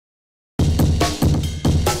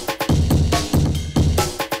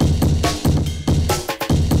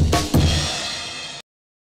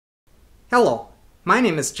Hello, my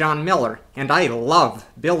name is John Miller, and I love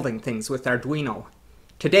building things with Arduino.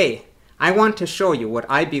 Today, I want to show you what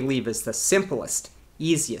I believe is the simplest,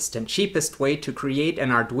 easiest, and cheapest way to create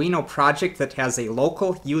an Arduino project that has a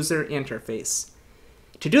local user interface.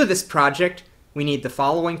 To do this project, we need the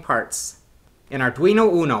following parts: an Arduino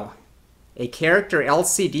Uno, a character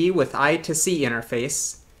LCD with I2C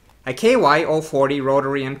interface, a KY-040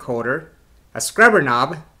 Rotary Encoder, a scrubber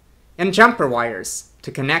knob, and jumper wires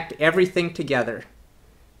to connect everything together.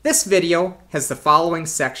 This video has the following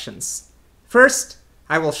sections. First,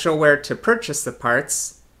 I will show where to purchase the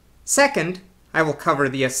parts. Second, I will cover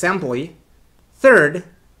the assembly. Third,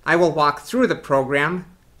 I will walk through the program.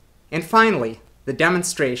 And finally, the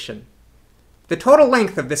demonstration. The total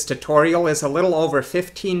length of this tutorial is a little over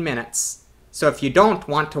 15 minutes, so if you don't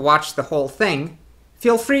want to watch the whole thing,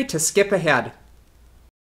 feel free to skip ahead.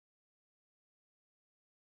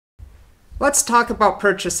 Let's talk about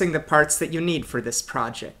purchasing the parts that you need for this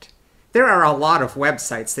project. There are a lot of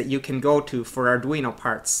websites that you can go to for Arduino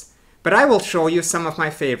parts, but I will show you some of my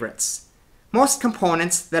favorites. Most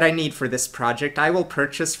components that I need for this project I will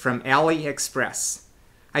purchase from AliExpress.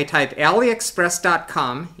 I type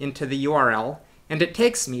aliexpress.com into the URL and it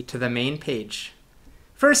takes me to the main page.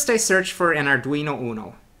 First I search for an Arduino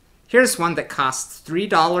Uno. Here's one that costs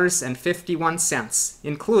 $3.51,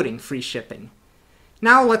 including free shipping.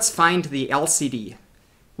 Now let's find the LCD.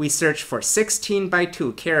 We search for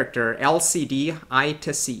 16x2 character LCD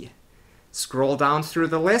I2C. Scroll down through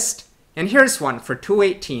the list, and here's one for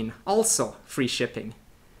 $2.18, also free shipping.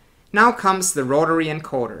 Now comes the Rotary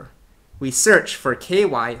Encoder. We search for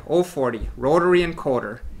KY-040 Rotary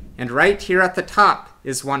Encoder, and right here at the top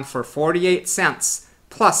is one for 48 cents,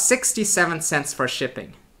 plus 67 cents for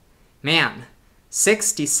shipping. Man,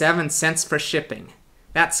 67 cents for shipping.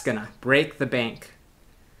 That's gonna break the bank.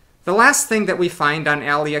 The last thing that we find on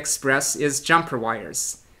AliExpress is jumper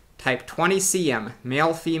wires. Type 20 cm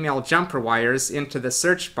male-female jumper wires into the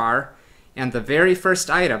search bar, and the very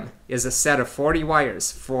first item is a set of 40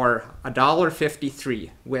 wires for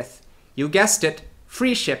 $1.53 with, you guessed it,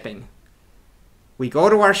 free shipping. We go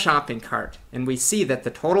to our shopping cart and we see that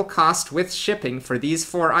the total cost with shipping for these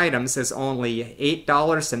 4 items is only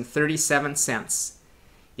 $8.37.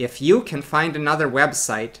 If you can find another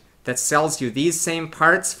website that sells you these same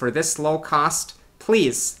parts for this low cost,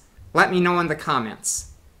 please let me know in the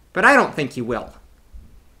comments. But I don't think you will.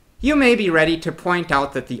 You may be ready to point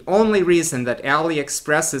out that the only reason that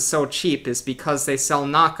AliExpress is so cheap is because they sell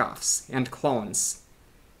knockoffs and clones.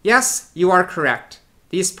 Yes, you are correct.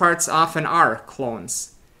 These parts often are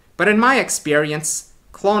clones. But in my experience,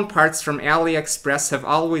 clone parts from AliExpress have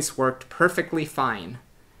always worked perfectly fine.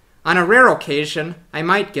 On a rare occasion, I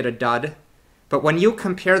might get a dud, but when you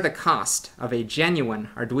compare the cost of a genuine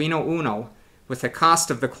Arduino Uno with the cost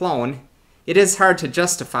of the clone, it is hard to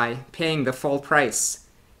justify paying the full price,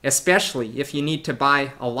 especially if you need to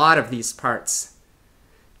buy a lot of these parts.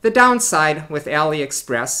 The downside with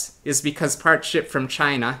AliExpress is because parts ship from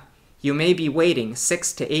China, you may be waiting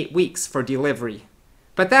 6 to 8 weeks for delivery.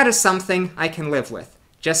 But that is something I can live with,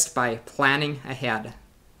 just by planning ahead.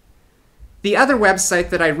 The other website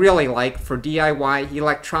that I really like for DIY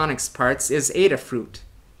electronics parts is Adafruit,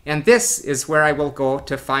 and this is where I will go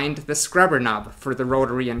to find the scrubber knob for the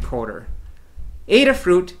rotary encoder.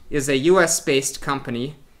 Adafruit is a US-based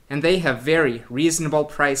company, and they have very reasonable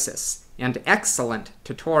prices and excellent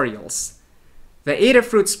tutorials. The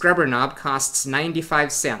Adafruit scrubber knob costs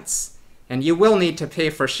 95 cents, and you will need to pay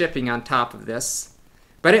for shipping on top of this,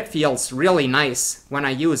 but it feels really nice when I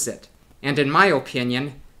use it, and in my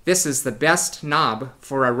opinion, this is the best knob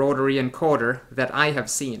for a rotary encoder that I have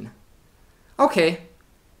seen. Okay,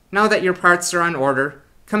 now that your parts are on order,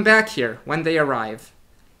 come back here when they arrive.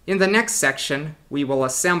 In the next section, we will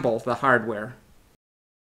assemble the hardware.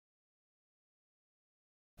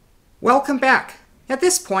 Welcome back! At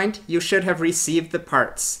this point, you should have received the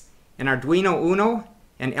parts: an Arduino Uno,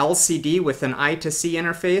 an LCD with an I2C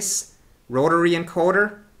interface, rotary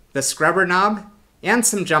encoder, the scrubber knob, and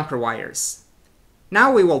some jumper wires.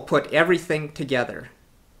 Now we will put everything together.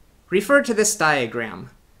 Refer to this diagram.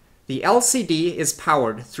 The LCD is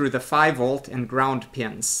powered through the 5-volt and ground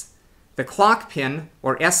pins. The clock pin,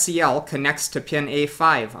 or SCL, connects to pin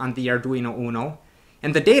A5 on the Arduino Uno,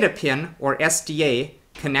 and the data pin, or SDA,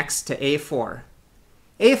 connects to A4.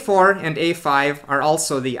 A4 and A5 are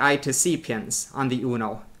also the I2C pins on the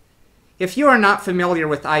Uno. If you are not familiar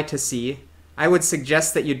with I2C, I would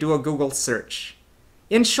suggest that you do a Google search.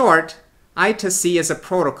 In short, I2C is a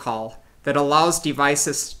protocol that allows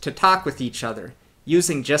devices to talk with each other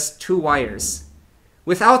using just 2 wires.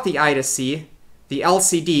 Without the I2C, the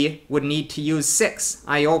LCD would need to use 6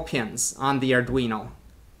 I/O pins on the Arduino.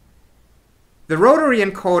 The rotary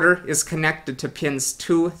encoder is connected to pins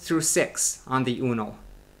 2 through 6 on the Uno.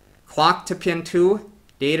 Clock to pin 2,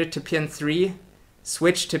 data to pin 3,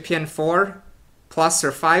 switch to pin 4, plus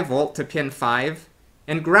or 5 volt to pin 5,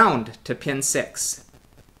 and ground to pin 6.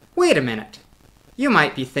 Wait a minute. You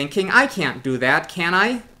might be thinking, I can't do that, can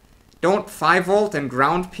I? Don't 5 volt and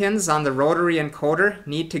ground pins on the rotary encoder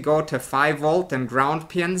need to go to 5 volt and ground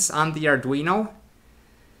pins on the Arduino?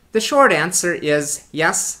 The short answer is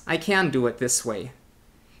yes, I can do it this way.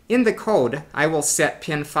 In the code, I will set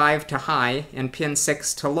pin 5 to high and pin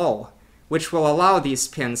 6 to low, which will allow these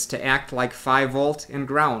pins to act like 5 volt and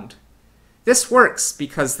ground. This works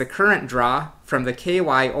because the current draw from the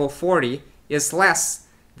KY-040 is less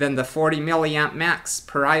than the 40 milliamp max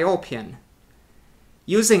per I/O pin.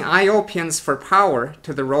 Using I/O pins for power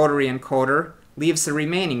to the rotary encoder leaves the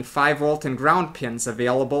remaining 5 volt and ground pins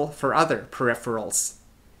available for other peripherals.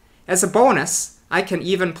 As a bonus, I can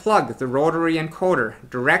even plug the rotary encoder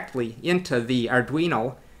directly into the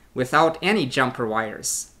Arduino without any jumper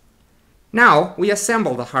wires. Now we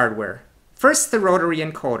assemble the hardware. First, the rotary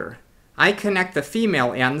encoder. I connect the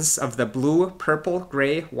female ends of the blue, purple,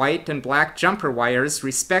 gray, white, and black jumper wires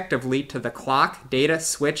respectively to the clock, data,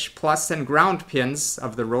 switch, plus, and ground pins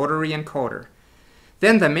of the rotary encoder.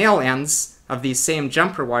 Then the male ends of these same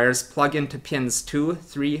jumper wires plug into pins 2,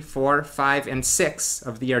 3, 4, 5, and 6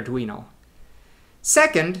 of the Arduino.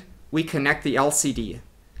 Second, we connect the LCD.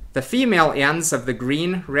 The female ends of the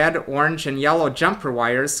green, red, orange, and yellow jumper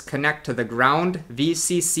wires connect to the ground,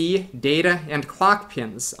 VCC, data, and clock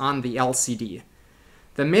pins on the LCD.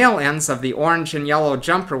 The male ends of the orange and yellow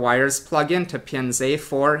jumper wires plug into pins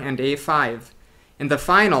A4 and A5, and the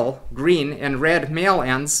final green and red male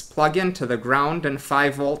ends plug into the ground and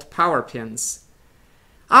 5 volt power pins.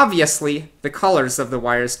 Obviously, the colors of the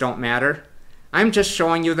wires don't matter. I'm just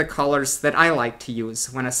showing you the colors that I like to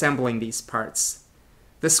use when assembling these parts.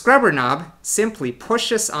 The scrubber knob simply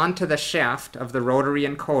pushes onto the shaft of the rotary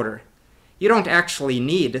encoder. You don't actually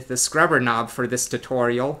need the scrubber knob for this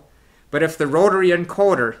tutorial, but if the rotary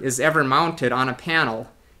encoder is ever mounted on a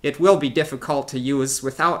panel, it will be difficult to use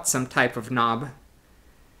without some type of knob.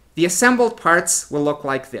 The assembled parts will look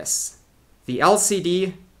like this: the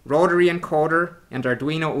LCD, rotary encoder, and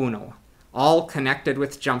Arduino Uno, all connected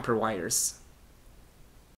with jumper wires.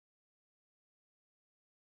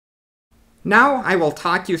 Now I will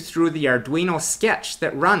talk you through the Arduino sketch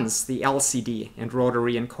that runs the LCD and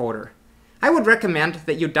rotary encoder. I would recommend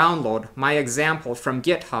that you download my example from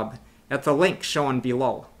GitHub at the link shown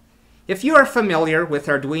below. If you are familiar with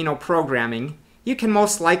Arduino programming, you can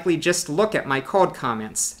most likely just look at my code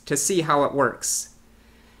comments to see how it works.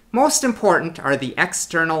 Most important are the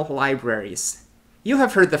external libraries. You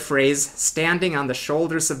have heard the phrase, standing on the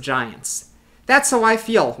shoulders of giants. That's how I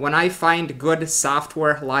feel when I find good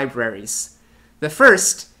software libraries. The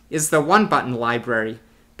first is the One Button library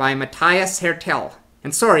by Matthias Hertel,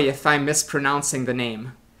 and sorry if I'm mispronouncing the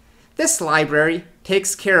name. This library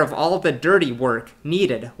takes care of all the dirty work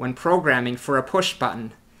needed when programming for a push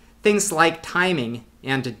button, things like timing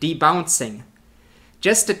and debouncing.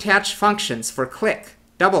 Just attach functions for click,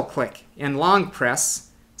 double click, and long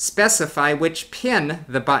press, specify which pin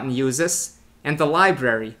the button uses, and the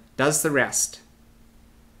library does the rest.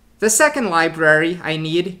 The second library I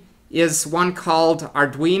need is one called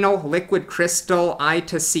Arduino Liquid Crystal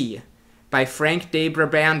I2C by Frank de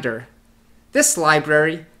Brabander. This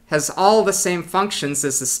library has all the same functions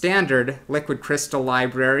as the standard Liquid Crystal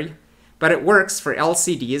library, but it works for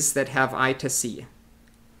LCDs that have I2C.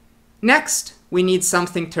 Next, we need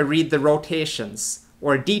something to read the rotations,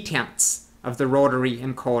 or detents, of the rotary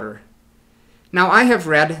encoder. Now, I have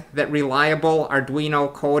read that reliable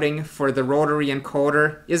Arduino coding for the rotary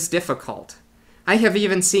encoder is difficult. I have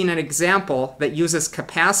even seen an example that uses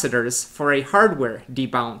capacitors for a hardware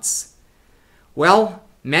debounce. Well,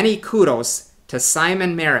 many kudos to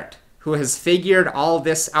Simon Merrett, who has figured all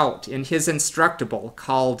this out in his instructable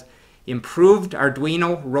called Improved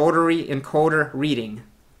Arduino Rotary Encoder Reading.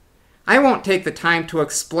 I won't take the time to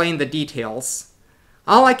explain the details.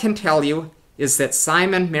 All I can tell you is that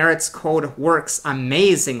Simon Merrett's code works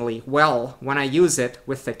amazingly well when I use it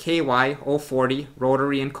with the KY-040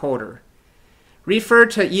 Rotary Encoder. Refer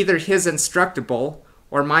to either his instructable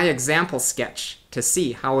or my example sketch to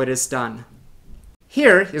see how it is done.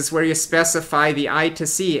 Here is where you specify the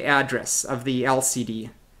I2C address of the LCD.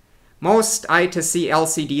 Most I2C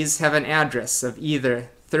LCDs have an address of either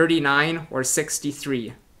 39 or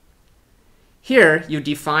 63. Here you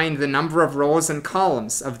define the number of rows and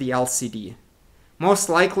columns of the LCD. Most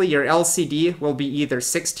likely your LCD will be either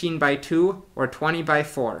 16 by 2 or 20 by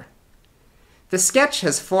 4. The sketch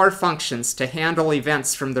has 4 functions to handle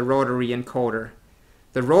events from the rotary encoder.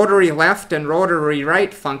 The rotary left and rotary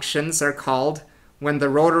right functions are called when the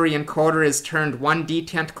rotary encoder is turned 1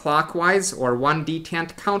 detent clockwise or 1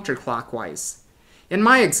 detent counterclockwise. In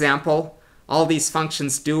my example, all these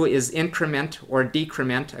functions do is increment or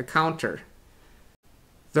decrement a counter.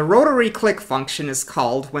 The rotary click function is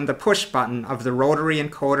called when the push button of the rotary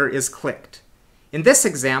encoder is clicked. In this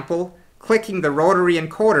example, clicking the rotary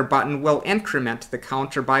encoder button will increment the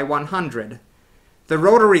counter by 100. The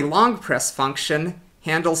rotary long press function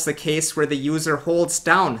handles the case where the user holds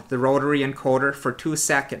down the rotary encoder for 2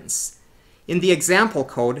 seconds. In the example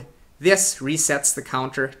code, this resets the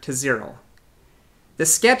counter to 0. The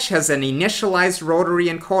sketch has an initialize rotary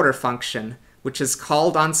encoder function, which is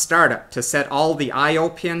called on startup to set all the I/O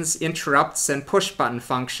pins, interrupts, and push button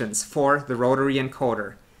functions for the rotary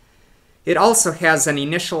encoder. It also has an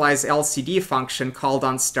initialize LCD function called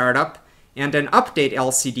on startup and an update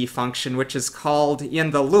LCD function which is called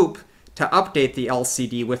in the loop to update the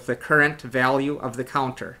LCD with the current value of the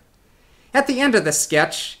counter. At the end of the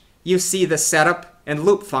sketch, you see the setup and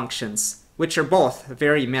loop functions, which are both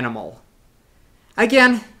very minimal.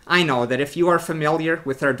 Again, I know that if you are familiar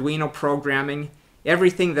with Arduino programming,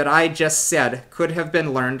 everything that I just said could have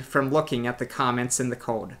been learned from looking at the comments in the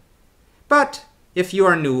code. But if you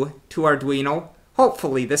are new to Arduino,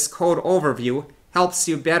 hopefully this code overview helps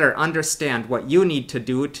you better understand what you need to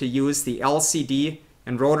do to use the LCD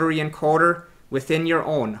and rotary encoder within your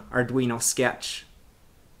own Arduino sketch.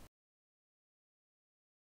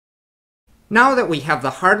 Now that we have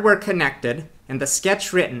the hardware connected and the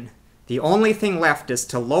sketch written, the only thing left is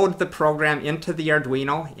to load the program into the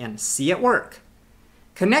Arduino and see it work.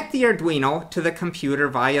 Connect the Arduino to the computer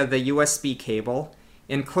via the USB cable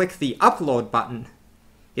and click the Upload button.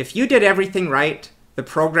 If you did everything right, the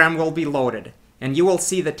program will be loaded and you will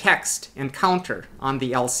see the text and counter on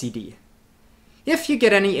the LCD. If you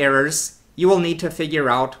get any errors, you will need to figure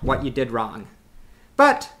out what you did wrong.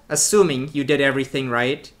 But assuming you did everything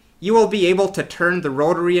right, you will be able to turn the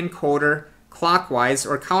rotary encoder clockwise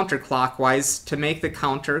or counterclockwise to make the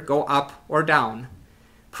counter go up or down.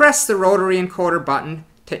 Press the rotary encoder button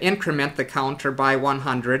to increment the counter by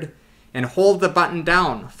 100 and hold the button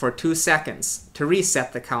down for 2 seconds to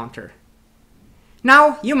reset the counter.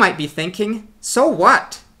 Now you might be thinking, so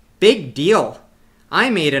what? Big deal. I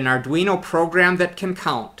made an Arduino program that can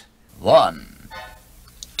count. 1,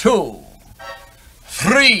 2,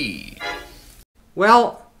 3.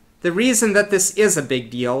 Well, the reason that this is a big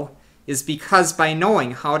deal is because by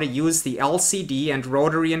knowing how to use the LCD and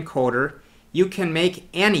rotary encoder, you can make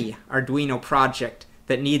any Arduino project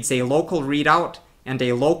that needs a local readout and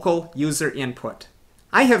a local user input.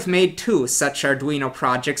 I have made 2 such Arduino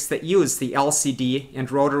projects that use the LCD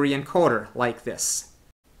and rotary encoder like this.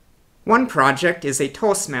 One project is a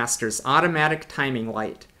Toastmasters automatic timing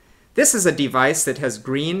light. This is a device that has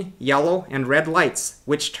green, yellow, and red lights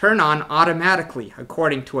which turn on automatically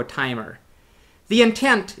according to a timer. The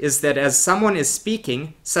intent is that as someone is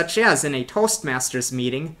speaking, such as in a Toastmasters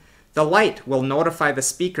meeting, the light will notify the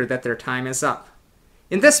speaker that their time is up.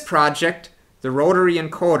 In this project, the rotary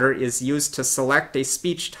encoder is used to select a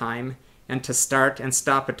speech time and to start and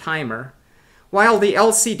stop a timer, while the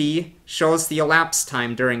LCD shows the elapsed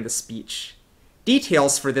time during the speech.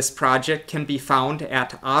 Details for this project can be found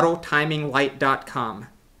at autotiminglight.com.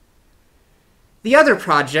 The other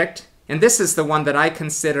project, and this is the one that I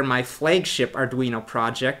consider my flagship Arduino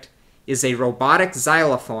project, is a robotic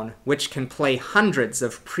xylophone which can play hundreds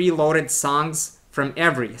of preloaded songs from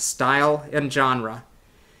every style and genre.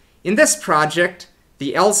 In this project,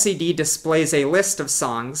 the LCD displays a list of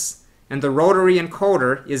songs, and the rotary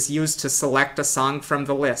encoder is used to select a song from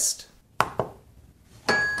the list.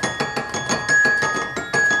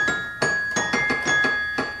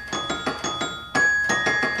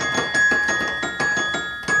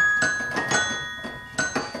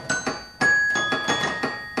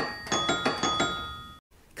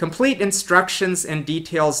 Complete instructions and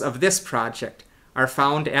details of this project are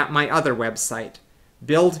found at my other website,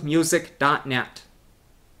 buildmusic.net.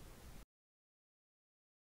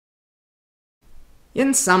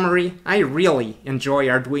 In summary, I really enjoy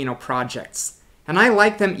Arduino projects, and I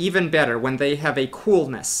like them even better when they have a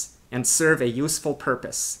coolness and serve a useful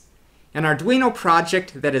purpose. An Arduino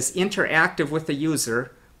project that is interactive with the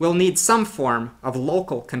user will need some form of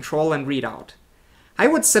local control and readout. I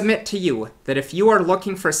would submit to you that if you are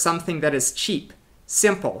looking for something that is cheap,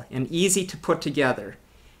 simple, and easy to put together,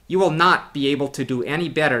 you will not be able to do any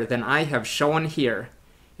better than I have shown here.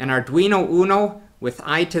 An Arduino Uno with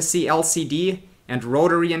I2C LCD and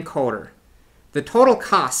Rotary Encoder. The total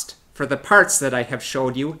cost for the parts that I have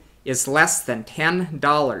showed you is less than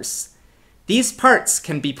 $10. These parts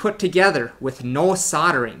can be put together with no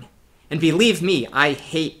soldering. And believe me, I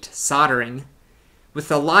hate soldering. With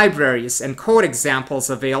the libraries and code examples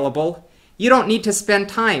available, you don't need to spend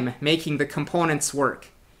time making the components work.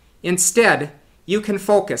 Instead, you can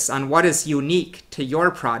focus on what is unique to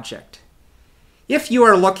your project. If you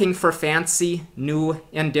are looking for fancy, new,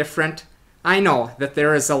 and different, I know that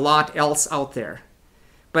there is a lot else out there.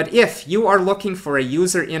 But if you are looking for a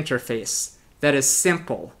user interface that is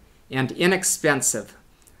simple and inexpensive,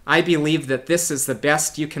 I believe that this is the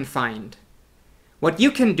best you can find. What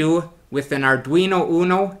you can do with an Arduino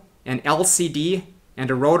Uno, an LCD, and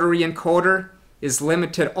a Rotary Encoder is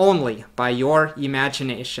limited only by your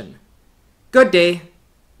imagination. Good day,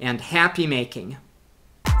 and happy making!